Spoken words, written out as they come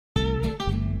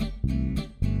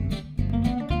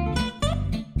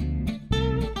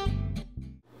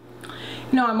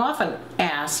You know, I'm often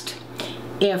asked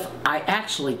if I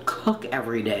actually cook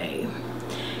every day.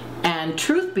 And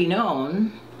truth be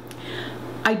known,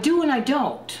 I do and I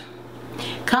don't.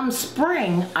 Come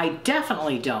spring, I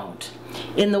definitely don't.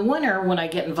 In the winter, when I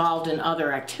get involved in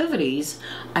other activities,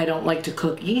 I don't like to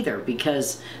cook either,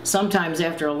 because sometimes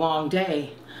after a long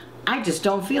day, I just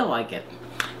don't feel like it.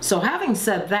 So having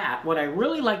said that, what I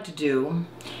really like to do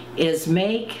is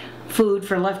make food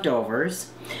for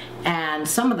leftovers, and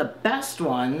some of the best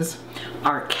ones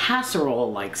are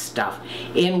casserole-like stuff,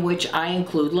 in which I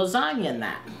include lasagna in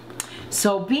that.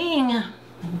 So being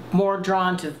more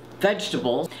drawn to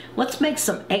vegetables, let's make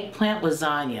some eggplant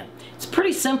lasagna. It's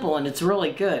pretty simple and it's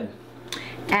really good.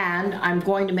 And I'm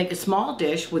going to make a small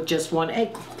dish with just one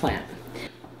eggplant.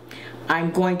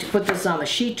 I'm going to put this on a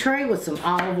sheet tray with some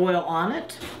olive oil on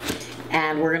it,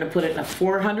 and we're going to put it in a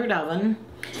 400 oven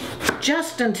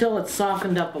just until it's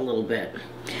softened up a little bit.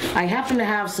 I happen to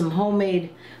have some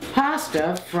homemade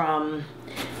pasta from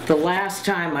the last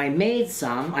time I made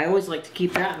some. I always like to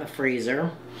keep that in the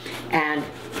freezer. And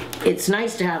it's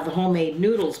nice to have the homemade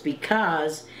noodles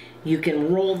because you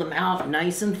can roll them out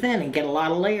nice and thin and get a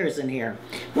lot of layers in here.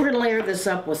 We're going to layer this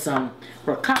up with some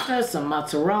ricotta, some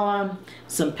mozzarella,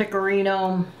 some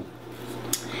pecorino,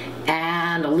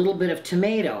 and a little bit of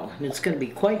tomato, and it's going to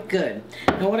be quite good.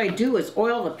 Now what I do is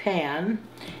oil the pan,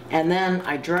 and then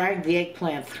I drag the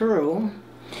eggplant through,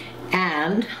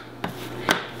 and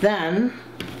then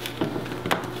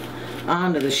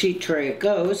onto the sheet tray it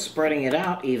goes, spreading it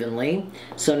out evenly.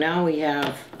 So now we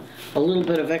have a little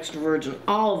bit of extra virgin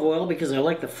olive oil because I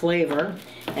like the flavor,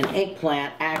 and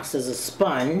eggplant acts as a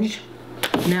sponge.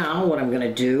 Now what I'm going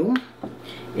to do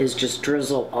is just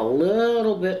drizzle a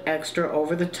little bit extra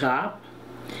over the top,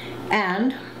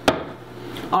 and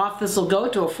off this will go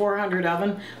to a 400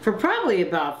 oven for probably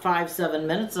about 5-7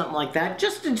 minutes, something like that,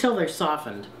 just until they're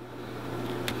softened.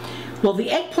 Well, the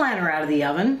eggplant are out of the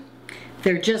oven.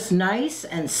 They're just nice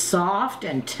and soft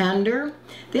and tender.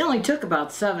 They only took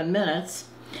about 7 minutes,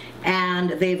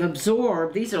 and they've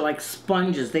absorbed, these are like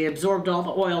sponges, they absorbed all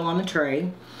the oil on the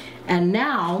tray. And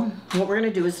now what we're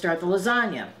going to do is start the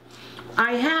lasagna.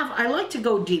 I like to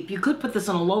go deep. You could put this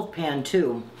in a loaf pan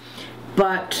too,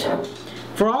 but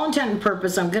for all intent and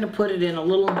purpose, I'm going to put it in a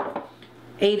little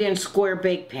 8-inch square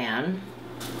bake pan.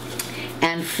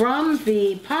 And from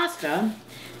the pasta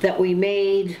that we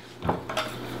made a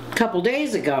couple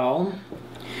days ago,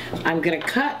 I'm going to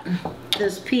cut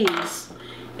this piece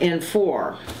in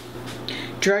 4.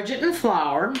 Dredge it in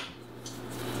flour.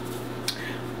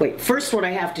 Wait, first what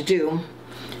I have to do,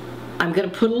 I'm going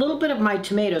to put a little bit of my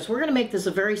tomatoes. We're going to make this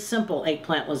a very simple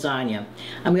eggplant lasagna.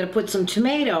 I'm going to put some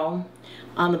tomato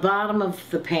on the bottom of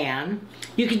the pan.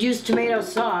 You could use tomato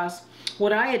sauce.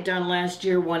 What I had done last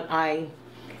year when I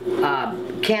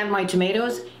canned my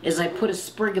tomatoes is I put a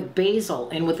sprig of basil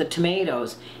in with the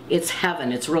tomatoes. It's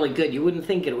heaven. It's really good. You wouldn't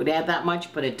think it would add that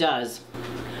much, but it does.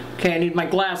 Okay, I need my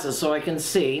glasses so I can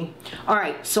see. All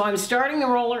right, so I'm starting the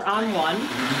roller on one.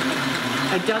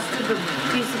 I dusted the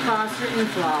piece of pasta in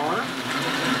flour,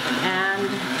 and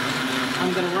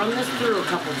I'm going to run this through a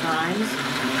couple times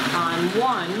on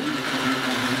one.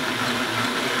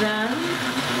 Then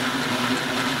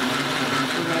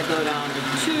we're going to go down to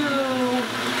 2,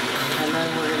 and then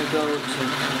we're going to go to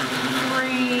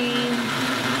 3.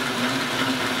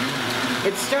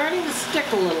 It's starting to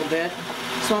stick a little bit,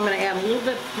 so I'm going to add a little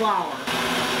bit of flour.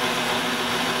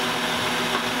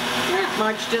 Not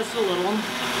much, just a little.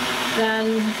 Then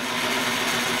we're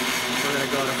going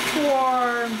to go to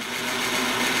 4,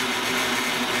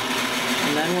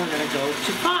 and then we're going to go to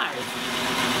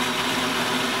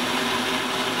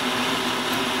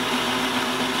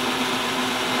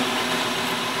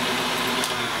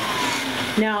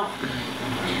 5. Now,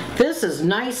 this is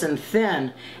nice and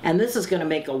thin, and this is going to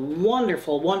make a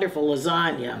wonderful, wonderful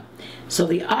lasagna. So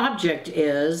the object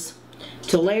is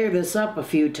to layer this up a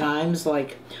few times,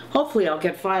 like hopefully I'll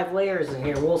get 5 layers in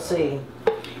here, we'll see.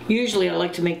 Usually I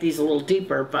like to make these a little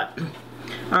deeper, but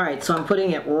alright, so I'm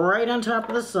putting it right on top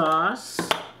of the sauce,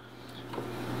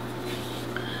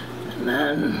 and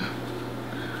then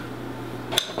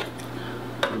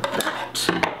that.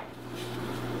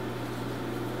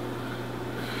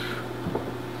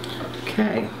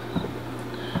 Okay,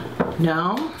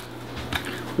 now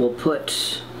we'll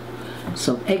put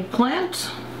some eggplant.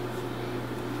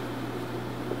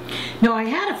 Now I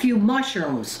had a few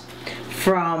mushrooms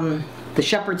from the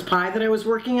shepherd's pie that I was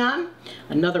working on,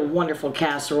 another wonderful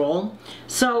casserole.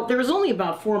 So there was only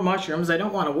about 4 mushrooms. I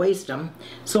don't want to waste them.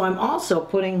 So I'm also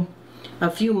putting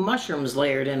a few mushrooms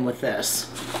layered in with this.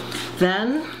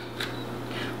 Then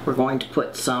we're going to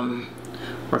put some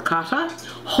ricotta.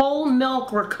 Whole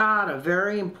milk ricotta,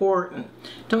 very important.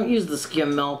 Don't use the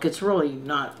skim milk, it's really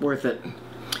not worth it.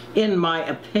 In my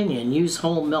opinion, use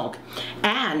whole milk.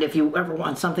 And if you ever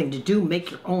want something to do, make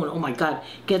your own. Oh my God,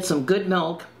 get some good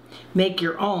milk, make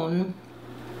your own,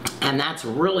 and that's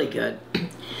really good.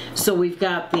 So we've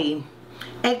got the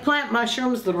eggplant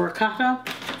mushrooms, the ricotta,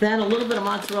 then a little bit of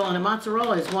mozzarella. And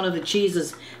mozzarella is one of the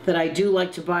cheeses that I do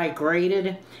like to buy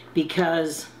grated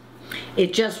because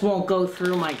it just won't go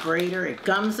through my grater. It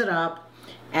gums it up,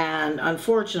 and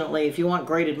unfortunately, if you want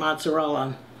grated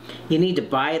mozzarella, you need to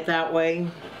buy it that way.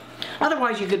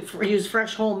 Otherwise, you could use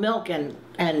fresh whole milk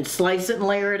and slice it and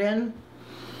layer it in.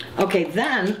 Okay,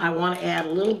 then I want to add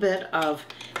a little bit of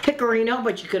Pecorino,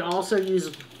 but you could also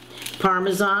use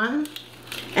Parmesan.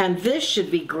 And this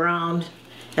should be ground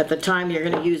at the time you're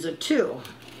going to use it too.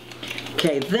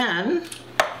 Okay, then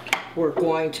we're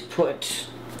going to put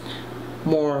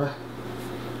more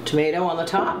tomato on the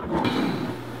top.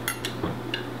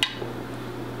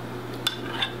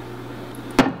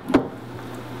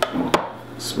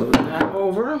 Smooth that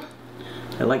over.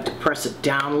 I like to press it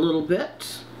down a little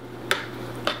bit.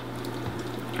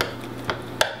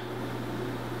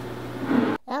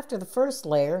 After the first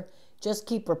layer, just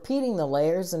keep repeating the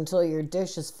layers until your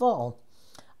dish is full.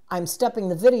 I'm stepping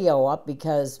the video up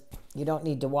because you don't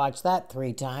need to watch that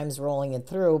 3 times, rolling it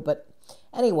through, but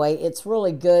anyway, it's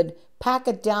really good. Pack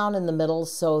it down in the middle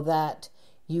so that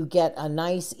you get a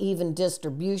nice even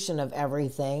distribution of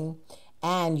everything,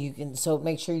 and you can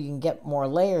make sure you can get more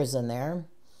layers in there.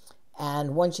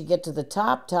 And once you get to the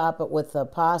top, top it with the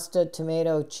pasta,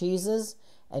 tomato, cheeses,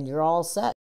 and you're all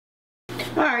set.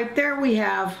 All right, there we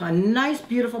have a nice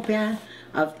beautiful pan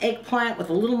of eggplant with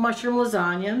a little mushroom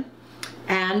lasagna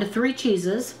and 3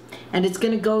 cheeses, and it's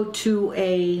going to go to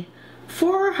a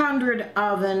 400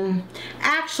 oven.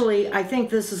 Actually, I think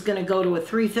this is going to go to a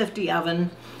 350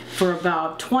 oven for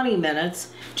about 20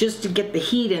 minutes just to get the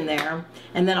heat in there,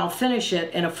 and then I'll finish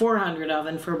it in a 400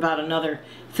 oven for about another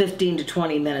 15 to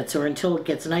 20 minutes, or until it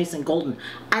gets nice and golden.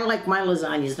 I like my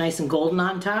lasagnas nice and golden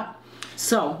on top.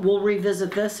 So we'll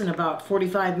revisit this in about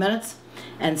 45 minutes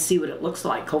and see what it looks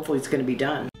like. Hopefully it's going to be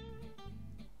done.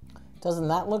 Doesn't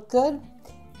that look good?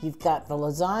 You've got the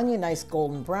lasagna, nice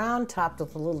golden brown, topped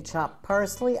with a little chopped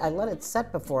parsley. I let it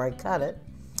set before I cut it.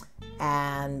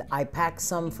 And I packed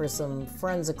some for some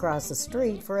friends across the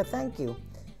street for a thank you.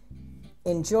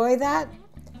 Enjoy that,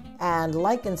 and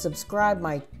like and subscribe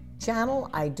my channel.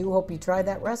 I do hope you try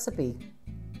that recipe.